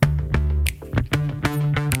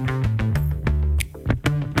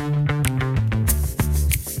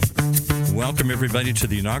Welcome, everybody, to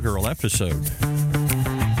the inaugural episode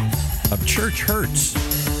of Church Hurts.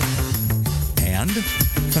 And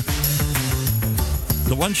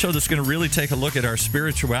the one show that's going to really take a look at our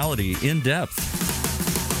spirituality in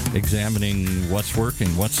depth, examining what's working,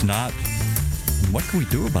 what's not, and what can we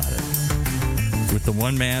do about it. With the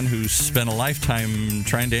one man who's spent a lifetime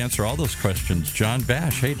trying to answer all those questions, John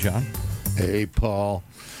Bash. Hey, John. Hey, Paul.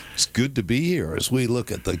 It's good to be here as we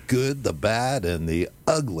look at the good, the bad, and the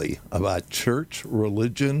ugly about church,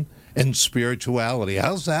 religion, and spirituality.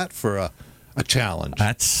 How's that for a challenge?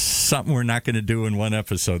 That's something we're not going to do in one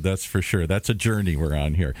episode, that's for sure. That's a journey we're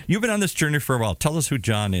on here. You've been on this journey for a while. Tell us who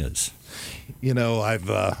John is. You know, I've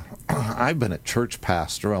been a church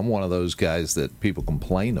pastor. I'm one of those guys that people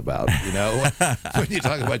complain about, you know. When you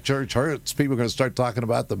talk about church hurts, people are going to start talking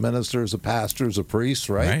about the ministers, the pastors, the priests,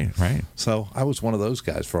 right? Right. So I was one of those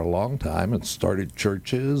guys for a long time and started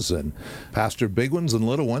churches and pastored big ones and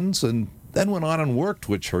little ones, and then went on and worked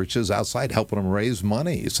with churches outside, helping them raise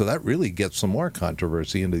money. So that really gets some more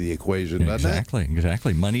controversy into the equation, doesn't it?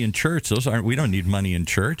 Exactly. Money in church. We don't need money in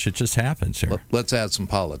church. It just happens here. Let's add some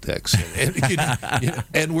politics.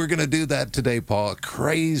 And we're going to do that today, Paul. A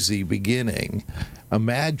crazy beginning.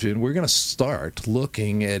 Imagine we're going to start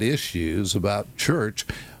looking at issues about church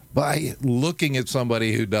by looking at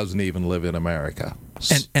somebody who doesn't even live in America.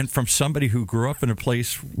 And from somebody who grew up in a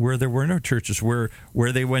place where there were no churches, where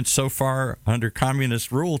they went so far under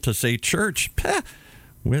communist rule to say church,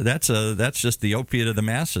 that's just the opiate of the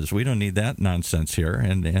masses. We don't need that nonsense here,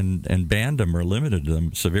 and banned them or limited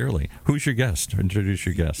them severely. Who's your guest? Introduce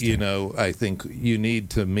your guest. You know, I think you need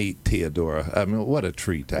to meet Theodora. I mean, what a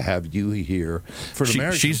treat to have you here.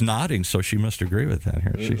 She's nodding, so she must agree with that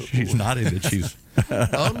here. She's nodding that she's...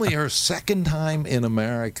 Only her second time in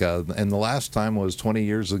America, and the last time was 20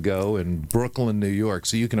 years ago in Brooklyn, New York.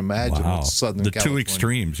 So you can imagine Southern California. The two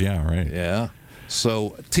extremes, yeah, right. Yeah.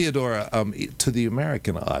 So, Theodora, to the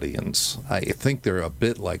American audience, I think they're a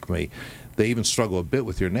bit like me. They even struggle a bit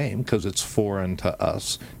with your name because it's foreign to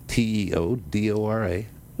us. Theodora.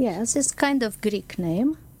 Yes, it's kind of Greek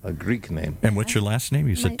name. A Greek name. And what's your last name?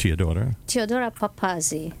 You said Theodora. Theodora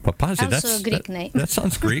Papazi. Papazi. Also a Greek name. That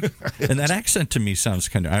sounds Greek. And that accent to me sounds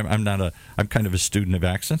kind of. I'm kind of a student of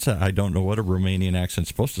accents. I don't know what a Romanian accent's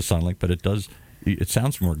supposed to sound like, but it does. It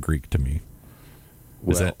sounds more Greek to me.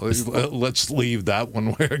 Let's leave that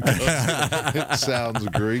one where it goes. It sounds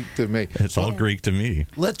Greek to me. It's all Greek to me.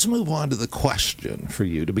 Let's move on to the question for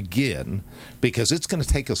you to begin, because it's going to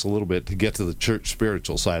take us a little bit to get to the church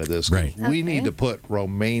spiritual side of this. Right. We need to put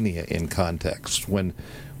Romania in context. When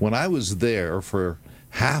I was there for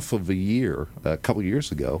half of a year, a couple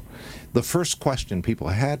years ago, the first question people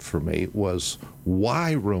had for me was,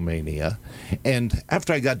 why Romania? And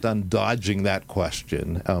after I got done dodging that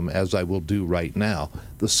question, as I will do right now,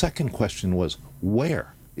 the second question was,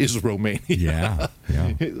 where is Romania?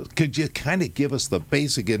 Yeah. Could you kind of give us the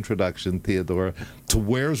basic introduction, Theodora, to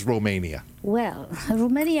where's Romania? Well,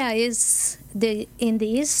 Romania is in the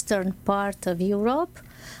eastern part of Europe.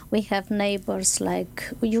 We have neighbors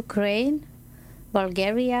like Ukraine,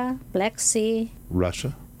 Bulgaria, Black Sea.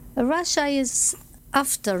 Russia? Russia is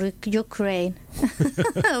after Ukraine.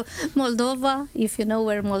 Moldova, if you know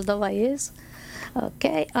where Moldova is.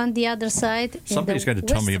 Okay, on the other side. Somebody's got to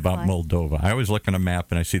tell me about Moldova. I always look on a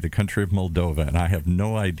map and I see the country of Moldova, and I have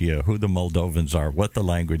no idea who the Moldovans are, what the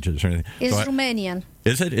language is, or anything. It's Romanian.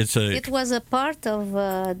 Is it? It was a part of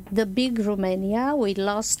the big Romania. We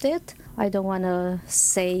lost it. I don't want to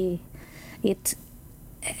say it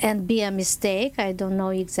and be a mistake. I don't know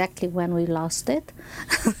exactly when we lost it.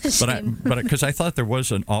 but because I thought there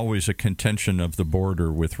wasn't always a contention of the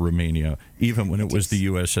border with Romania, even when it was the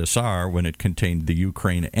USSR, when it contained the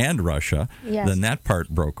Ukraine and Russia. Yes. Then that part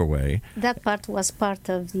broke away. That part was part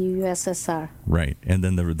of the USSR. Right, and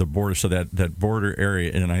then the border, so that border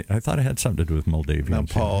area, and I thought it had something to do with Moldavia. Now,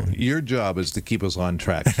 Paul, your job is to keep us on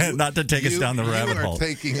track. Not to take us down the rabbit hole.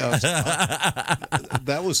 Taking us.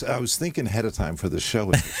 I was thinking ahead of time for the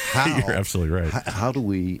show. You're absolutely right. How do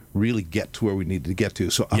we really get to where we need to get to?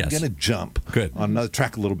 So I'm going to jump on another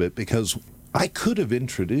track a little bit, because I could have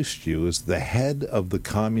introduced you as the head of the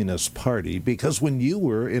Communist Party, because when you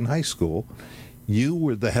were in high school, you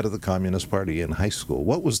were the head of the Communist Party in high school.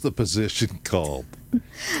 What was the position called?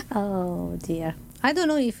 Oh, dear. I don't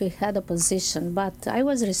know if we had a position, but I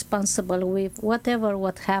was responsible with what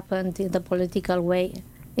happened in the political way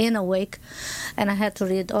in a week, and I had to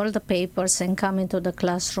read all the papers and come into the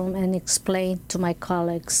classroom and explain to my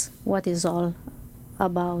colleagues what is all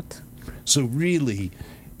about. So really,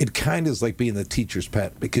 it kind of is like being the teacher's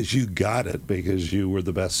pet because you got it because you were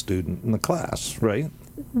the best student in the class, right?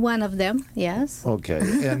 One of them, yes. Okay,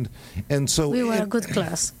 and so We were a good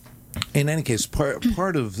class. in any case,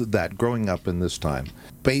 part of that growing up in this time,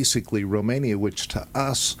 basically Romania, which to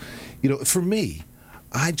us, for me,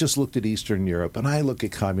 I just looked at Eastern Europe and I look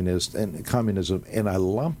at communism and I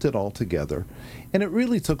lumped it all together, and it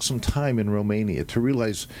really took some time in Romania to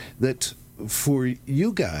realize that for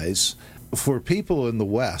you guys, for people in the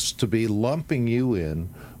West to be lumping you in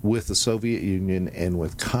with the Soviet Union and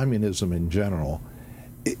with communism in general,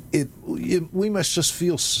 we must just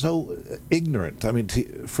feel so ignorant. I mean,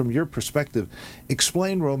 from your perspective,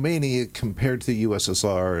 explain Romania compared to the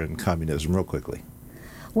USSR and communism real quickly.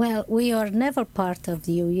 Well, we are never part of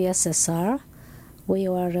the USSR. We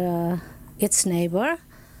were its neighbor,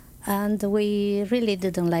 and we really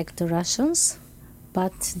didn't like the Russians,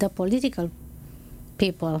 but the political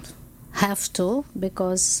people have to,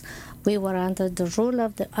 because we were under the rule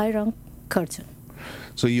of the Iron Curtain.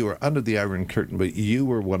 So you were under the Iron Curtain, but you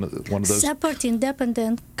were one of those separate,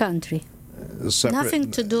 independent country. separate.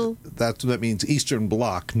 Nothing to do. That means Eastern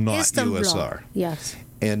Bloc, not Eastern USSR. Bloc, yes.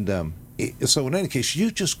 And so in any case,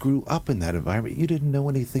 you just grew up in that environment. You didn't know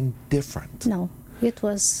anything different. No, it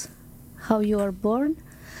was how you were born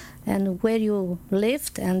and where you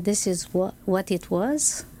lived, and this is what it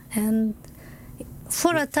was. And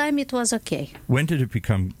for a time, it was okay. When did it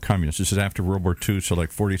become communist? Is it after World War II, so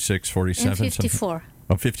like 46, 47? In 54.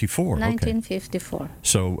 Oh, 54. 1954. Okay.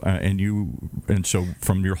 So, and so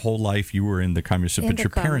from your whole life, you were in the communist, but your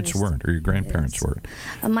parents weren't, or your grandparents Yes. weren't.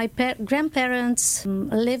 My grandparents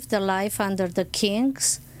lived a life under the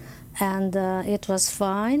kings, and it was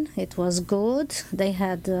fine. It was good. They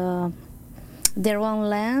had their own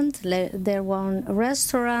land, their own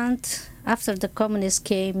restaurant. After the communists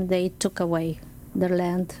came, they took away the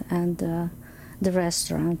land and the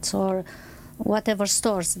restaurants or whatever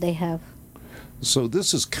stores they have. So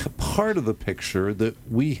this is part of the picture that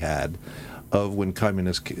we had of when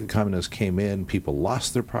communists came in. People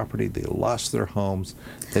lost their property, they lost their homes,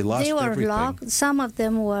 they lost everything. Locked. Some of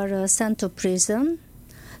them were sent to prison,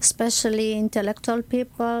 especially intellectual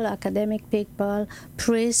people, academic people,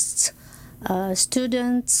 priests,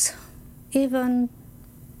 students, even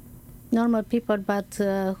normal people, but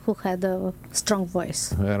who had a strong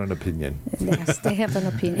voice. Who had an opinion. Yes, they have an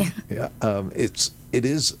opinion. Yeah, it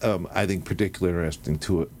is I think particularly interesting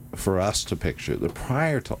for us to picture that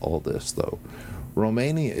prior to all this, though,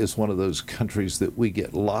 Romania is one of those countries that we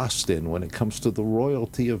get lost in when it comes to the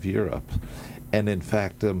royalty of Europe. And in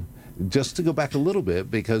fact, just to go back a little bit,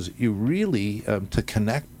 because you really, to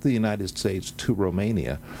connect the United States to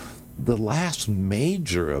Romania, the last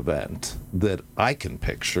major event that I can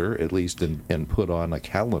picture, at least and put on a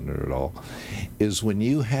calendar at all, is when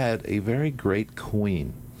you had a very great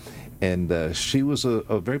queen. And she was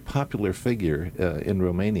a very popular figure in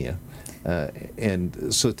Romania.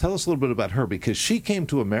 And so tell us a little bit about her, because she came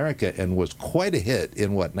to America and was quite a hit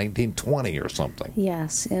in, 1920 or something?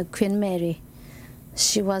 Yes, Queen Mary.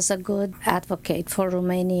 She was a good advocate for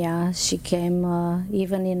Romania. She came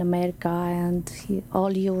even in America and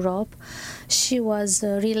all Europe. She was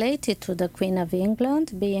related to the Queen of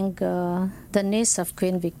England, being the niece of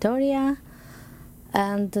Queen Victoria,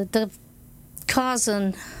 and the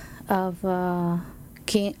cousin of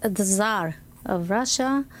the Tsar of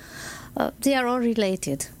Russia. They are all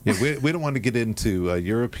related. Yeah, we don't want to get into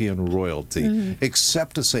European royalty,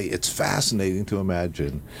 except to say it's fascinating to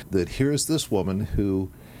imagine that here's this woman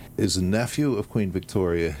who is a nephew of Queen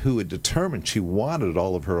Victoria, who had determined she wanted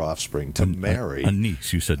all of her offspring to marry. A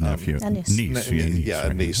niece, you said nephew. A niece. Niece, Yeah,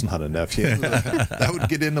 a niece, not a nephew. That would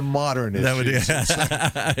get into modern issues.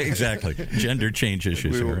 That would, exactly. Gender change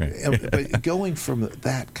issues. But going from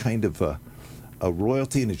that kind of a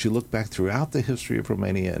royalty, and as you look back throughout the history of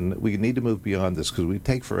Romania, and we need to move beyond this because we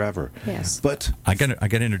take forever. Yes. But I got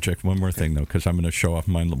to interject one more thing, though, because I'm going to show off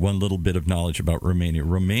my one little bit of knowledge about Romania.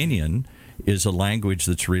 Romanian is a language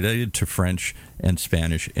that's related to French and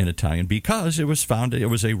Spanish and Italian because it was founded, it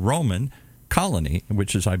was a Roman colony,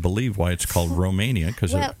 which is, I believe, why it's called Romania.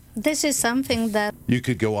 Well, this is something that you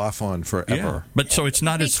could go off on forever. Yeah, but so it's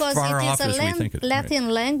not as far off as we think it is. Latin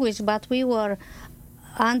language, but we were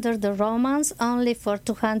under the Romans only for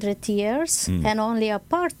 200 years and only a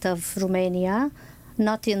part of Romania,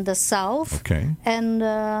 not in the south. Okay. And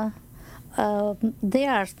there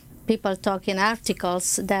are people talking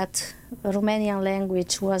articles that Romanian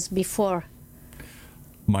language was before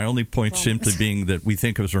My only point simply being that we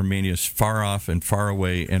think of Romania as far off and far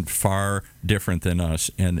away and far different than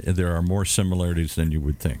us, and there are more similarities than you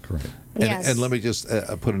would think, right? Yes. And let me just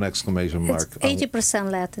put an exclamation mark. It's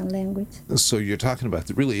 80% Latin language. So you're talking about,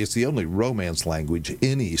 really, it's the only Romance language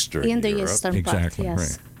in Eastern Europe. In the Eastern part, Exactly, yes.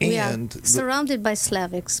 right. We And are surrounded by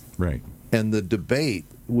Slavics. Right. And the debate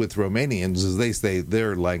with Romanians is they say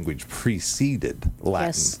their language preceded Latin.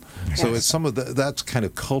 Yes. So Yes. it's some of that's kind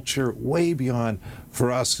of culture way beyond for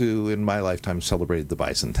us who in my lifetime celebrated the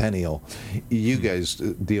bicentennial. You guys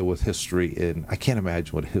deal with history I can't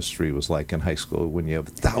imagine what history was like in high school when you have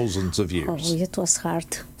thousands of years. Oh, it was hard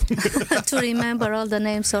to remember all the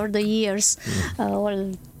names or the years,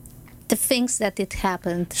 all the things that it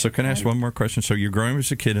happened. So can I ask one more question? So you're growing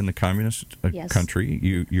as a kid in the communist Yes. country.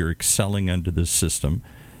 You're excelling under this system.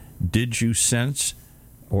 Did you sense,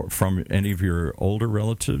 or from any of your older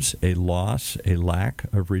relatives, a lack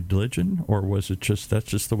of religion, or was it that's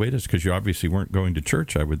just the way it is? Because you obviously weren't going to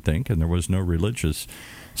church, I would think, and there was no religious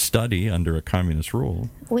study under a communist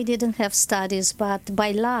rule. We didn't have studies, but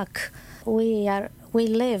by luck, we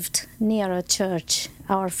lived near a church.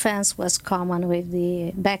 Our fence was common with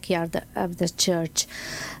the backyard of the church,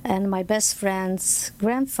 and my best friend's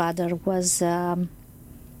grandfather was a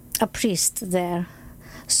priest there.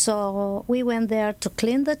 So we went there to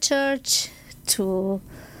clean the church, to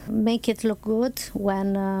make it look good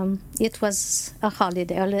when it was a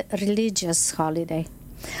holiday, a religious holiday.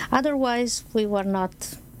 Otherwise, we were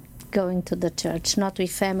not going to the church, not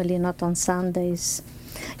with family, not on Sundays.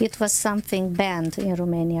 It was something banned in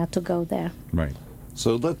Romania to go there. Right.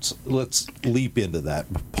 So let's leap into that.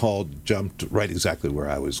 Paul jumped right exactly where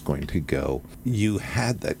I was going to go. You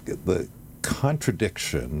had the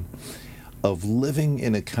contradiction of living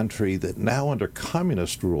in a country that now under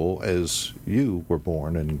communist rule, as you were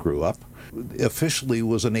born and grew up, officially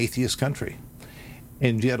was an atheist country.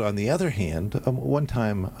 And yet, on the other hand, one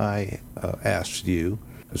time I asked you,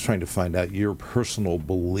 I was trying to find out your personal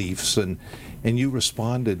beliefs, and you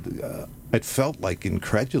responded, it felt like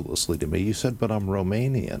incredulously to me, you said, but I'm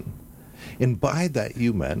Romanian. And by that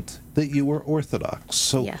you meant that you were Orthodox.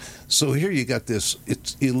 So, Yes. So here you got this,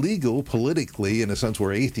 it's illegal politically, in a sense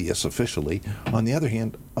we're atheists officially. On the other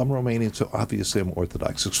hand, I'm Romanian, so obviously I'm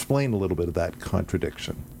Orthodox. Explain a little bit of that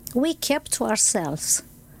contradiction. We kept to ourselves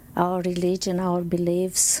our religion, our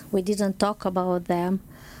beliefs. We didn't talk about them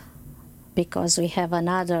because we have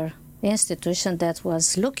another institution that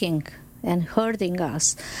was looking and hurting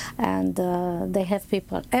us. And they have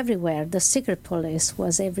people everywhere. The secret police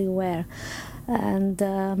was everywhere.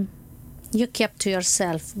 And you kept to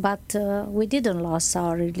yourself. But we didn't lose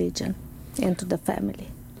our religion into the family.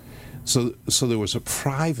 So there was a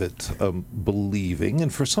private believing,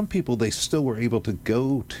 and for some people they still were able to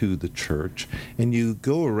go to the church. And you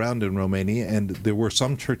go around in Romania, and there were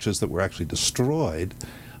some churches that were actually destroyed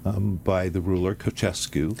by the ruler,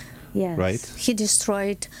 Ceausescu. Yes. Right? He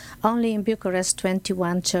destroyed only in Bucharest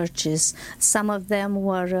 21 churches. Some of them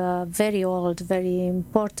were very old, very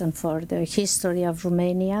important for the history of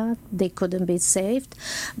Romania. They couldn't be saved.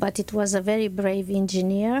 But it was a very brave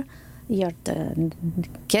engineer,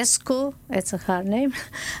 Iortănescu, it's a hard name,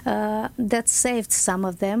 that saved some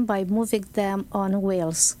of them by moving them on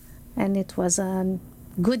wheels. And it was a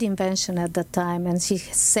good invention at the time, and he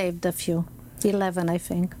saved a few, 11, I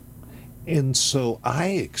think. And so I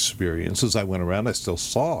experienced, as I went around, I still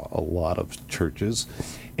saw a lot of churches,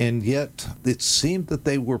 and yet it seemed that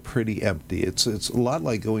they were pretty empty. It's a lot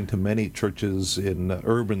like going to many churches in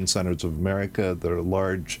urban centers of America that are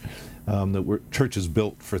large, that were churches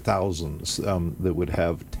built for thousands, that would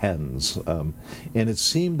have tens. And it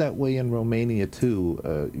seemed that way in Romania,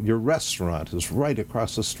 too. Your restaurant is right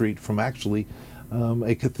across the street from actually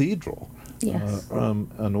a cathedral, Yes.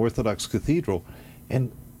 an Orthodox cathedral.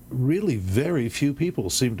 And really very few people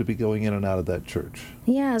seem to be going in and out of that church.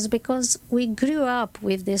 Yes, because we grew up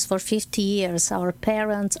with this for 50 years, our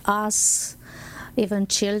parents, us, even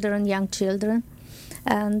children, young children.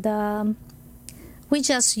 And we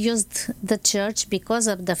just used the church because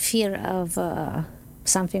of the fear of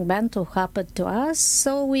something bad to happen to us.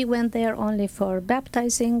 So we went there only for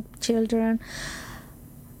baptizing children,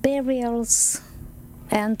 burials,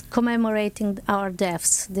 and commemorating our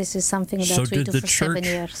deaths. This is something that So we did do the for 7 church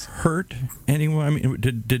years. hurt anyone? I mean,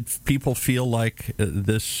 did people feel like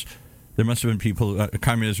this? There must have been people.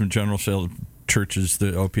 Communism in general said churches,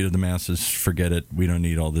 the opiate of the masses. Forget it. We don't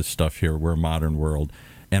need all this stuff here. We're a modern world.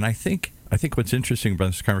 And I think what's interesting about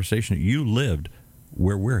this conversation, you lived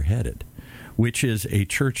where we're headed, which is a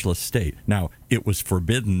churchless state. Now, it was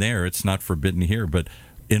forbidden there. It's not forbidden here, but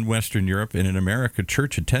in Western Europe and in America,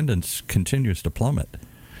 church attendance continues to plummet.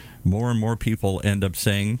 more and more people end up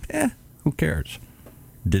saying, who cares?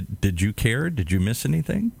 Did you care? Did you miss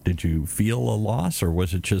anything? Did you feel a loss, or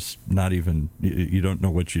was it just not even, you don't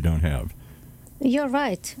know what you don't have? You're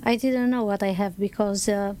right. I didn't know what I have because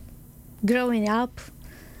growing up,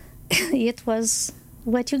 it was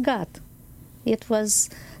what you got. It was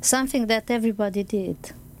something that everybody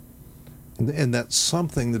did. And that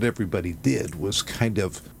something that everybody did was kind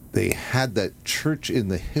of, they had that church in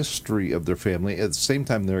the history of their family. At the same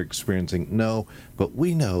time, they're experiencing, no, but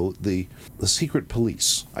we know the secret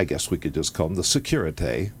police, I guess we could just call them, the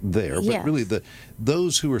security there. Yes. But really,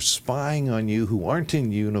 those who are spying on you, who aren't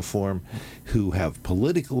in uniform, who have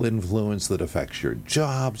political influence that affects your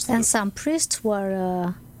jobs. And some priests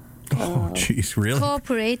were Really?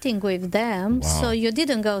 cooperating with them. Wow. So you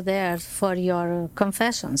didn't go there for your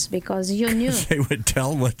confessions because you knew. They would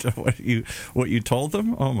tell what you told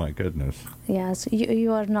them? Oh, my goodness. Yes,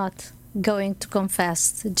 you are not going to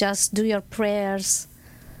confess. Just do your prayers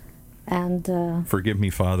and... Forgive me,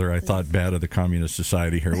 Father, I thought bad of the Communist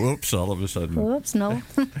Society here. Whoops, all of a sudden. Oops, no.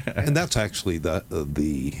 And that's actually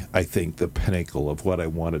I think the pinnacle of what I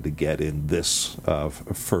wanted to get in this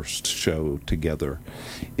first show together,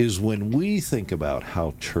 is when we think about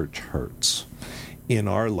how church hurts in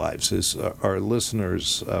our lives. Is our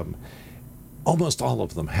listeners, almost all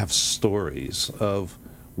of them have stories of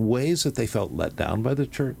ways that they felt let down by the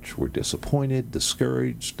church, were disappointed,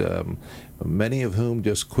 discouraged, many of whom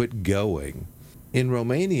just quit going. In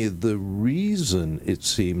Romania, the reason, it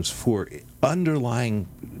seems, for underlying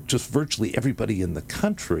just virtually everybody in the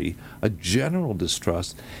country a general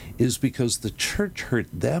distrust is because the church hurt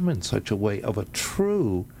them in such a way of a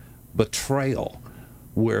true betrayal,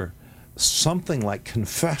 where something like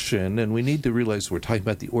confession, and we need to realize we're talking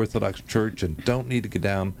about the Orthodox Church and don't need to go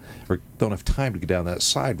down, or don't have time to go down that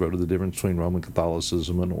side road of the difference between Roman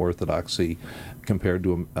Catholicism and Orthodoxy compared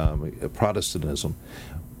to Protestantism,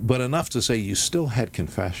 but enough to say you still had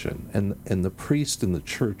confession, and the priest in the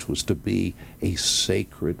church was to be a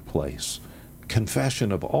sacred place.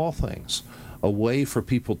 Confession of all things, a way for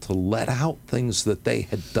people to let out things that they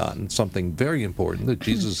had done, something very important that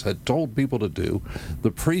Jesus had told people to do.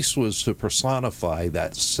 The priest was to personify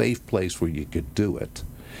that safe place where you could do it,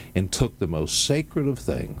 and took the most sacred of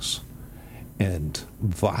things and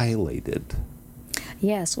violated.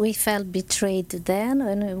 Yes, we felt betrayed then,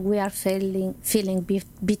 and we are feeling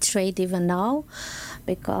betrayed even now,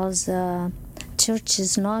 because church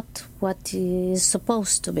is not what it is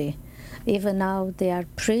supposed to be. Even now, there are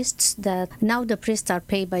priests now the priests are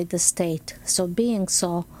paid by the state. So being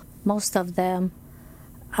so, most of them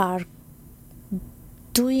are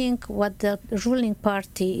doing what the ruling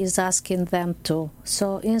party is asking them to.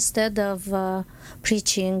 So instead of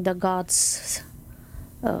preaching the God's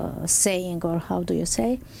saying, or how do you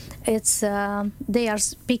say, it's they are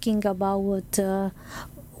speaking about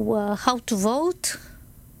how to vote,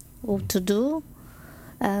 what to do,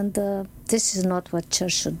 and this is not what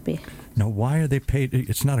church should be. Now, why are they paid?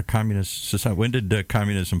 It's not a communist society. When did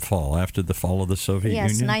communism fall? After the fall of the Soviet Union?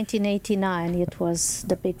 Yes, 1989. It was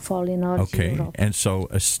the big fall in all Europe. And so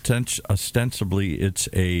ostensibly it's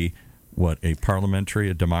a parliamentary,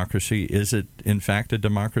 a democracy? Is it in fact a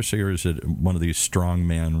democracy, or is it one of these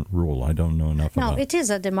strongman rule? I don't know enough about it. No, it is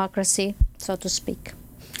a democracy, so to speak.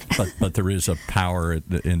 But there is a power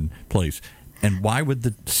in place. And why would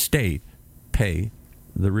the state pay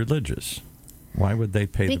the religious? Why would they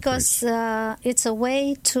pay because the priests? It's a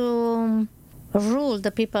way to rule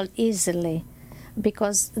the people easily,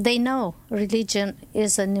 because they know religion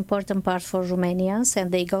is an important part for Romanians, and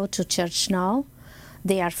they go to church now.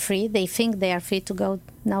 They are free. They think they are free to go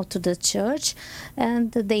now to the church,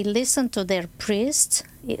 and they listen to their priests,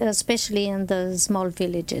 especially in the small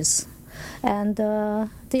villages. And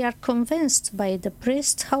they are convinced by the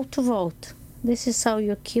priest how to vote. This is how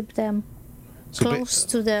you keep them close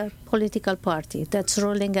to the political party that's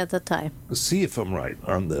ruling at the time. See if I'm right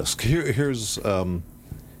on this. Here's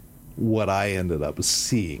what I ended up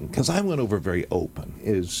seeing, because I went over very open,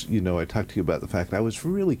 is, I talked to you about the fact I was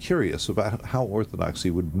really curious about how Orthodoxy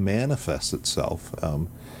would manifest itself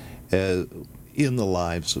in the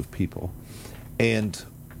lives of people. And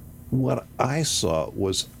what I saw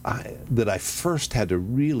was that I first had to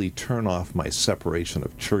really turn off my separation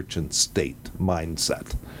of church and state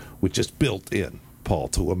mindset, which is built in, Paul,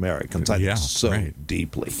 to Americans. I think so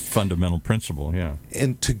deeply. Fundamental principle, yeah.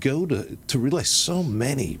 And to go to realize so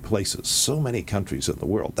many places, so many countries in the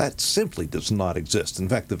world, that simply does not exist. In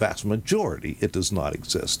fact, the vast majority, it does not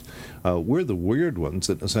exist. We're the weird ones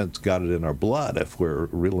that, in a sense, got it in our blood if we're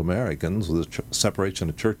real Americans, with the separation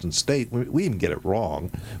of church and state. We even get it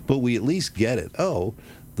wrong, but we at least get it. Oh,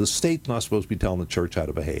 The state's not supposed to be telling the church how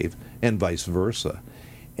to behave, and vice versa.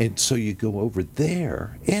 And so you go over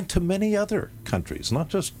there and to many other countries, not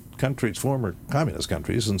just countries, former communist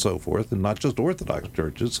countries and so forth, and not just Orthodox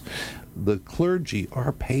churches. The clergy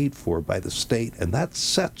are paid for by the state, and that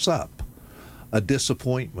sets up a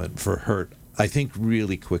disappointment for Hurt, I think,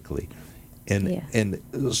 really quickly. And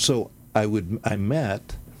so I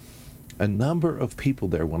met a number of people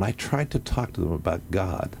there. When I tried to talk to them about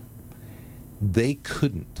God, they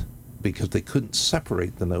couldn't, because they couldn't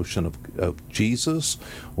separate the notion of Jesus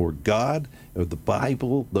or God or the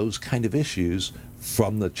Bible, those kind of issues,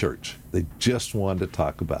 from the church. They just wanted to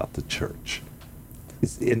talk about the church.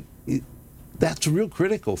 That's real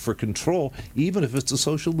critical for control, even if it's the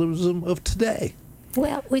socialism of today.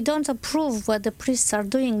 Well, we don't approve what the priests are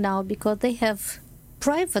doing now because they have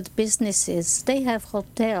private businesses. They have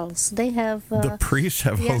hotels. They have the priests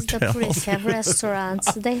have hotels. The priests have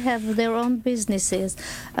restaurants. They have their own businesses,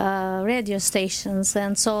 radio stations,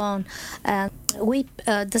 and so on. And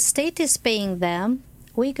the state is paying them.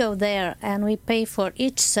 We go there and we pay for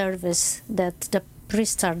each service that the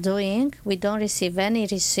priests are doing. We don't receive any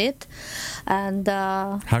receipt. And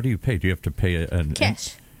how do you pay? Do you have to pay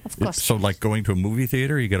cash? Of course. So like going to a movie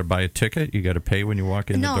theater, you got to buy a ticket? You got to pay when you walk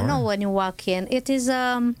in the door? No, when you walk in. It is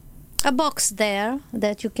a box there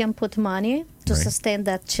that you can put money to sustain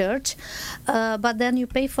that church. But then you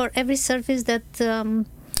pay for every service that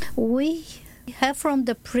we have from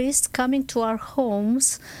the priest coming to our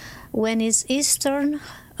homes when it's Easter,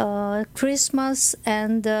 Christmas,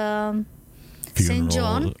 and St.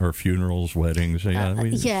 John. Or funerals, weddings. Yeah,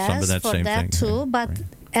 yes, some of that for same that thing. too. But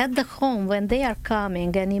at the home, when they are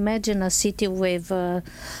coming, and imagine a city with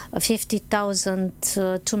 50,000,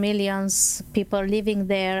 2 million people living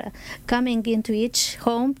there, coming into each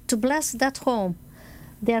home to bless that home.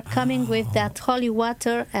 They are coming with that holy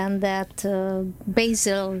water and that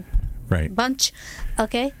basil bunch,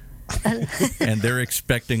 okay? And they're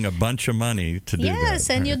expecting a bunch of money to do that. Yes,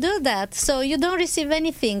 and you do that. So you don't receive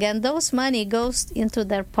anything, and those money goes into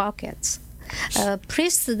their pockets.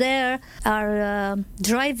 Priests there are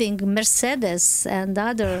driving Mercedes and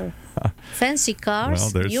other fancy cars.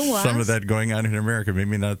 Well, there's some of that going on in America.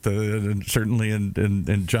 Maybe not certainly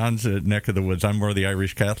in John's neck of the woods. I'm more the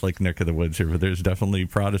Irish Catholic neck of the woods here, but there's definitely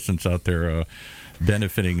Protestants out there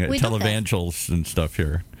benefiting televangels and stuff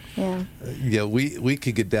here. Yeah, we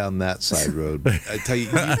could get down that side road. But I tell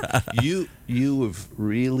you, you have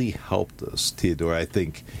really helped us, Theodore. I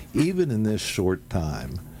think even in this short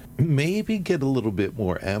time, maybe get a little bit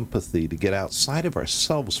more empathy to get outside of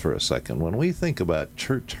ourselves for a second. When we think about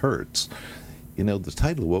Church Hurts, the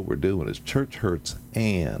title of what we're doing is Church Hurts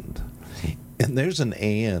and there's an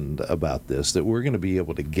and about this that we're going to be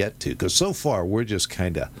able to get to, because so far we're just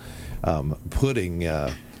kind of putting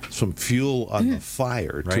some fuel on the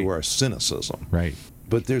fire to our cynicism. Right.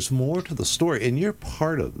 But there's more to the story, and you're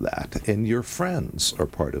part of that, and your friends are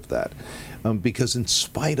part of that. Because in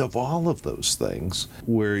spite of all of those things,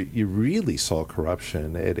 where you really saw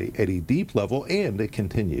corruption at a deep level, and it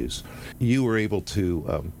continues, you were able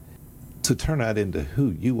to turn out into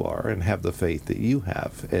who you are and have the faith that you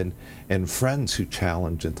have, and friends who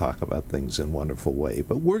challenge and talk about things in a wonderful way.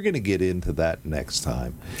 But we're going to get into that next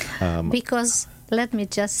time. Because let me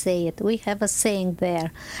just say it. We have a saying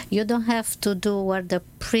there. You don't have to do what the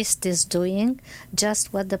priest is doing,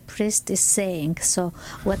 just what the priest is saying. So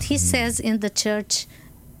what he says in the church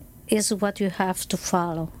is what you have to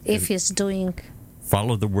follow. If he's doing...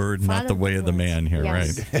 Follow the word, not the way of the man here,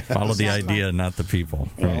 yes. Right? Follow the idea, not the people.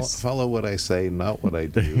 Right? Follow what I say, not what I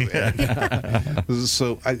do.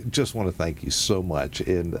 So I just want to thank you so much,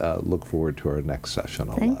 and look forward to our next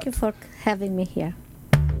session. Thank you for having me here.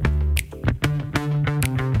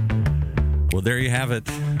 Well, there you have it,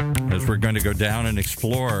 as we're going to go down and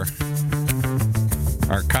explore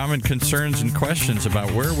our common concerns and questions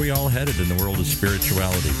about where we all headed in the world of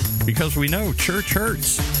spirituality. Because we know church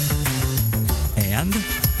hurts. And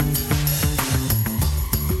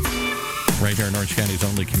right here in Orange County's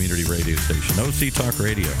only community radio station,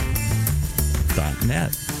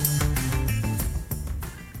 OCTalkRadio.net.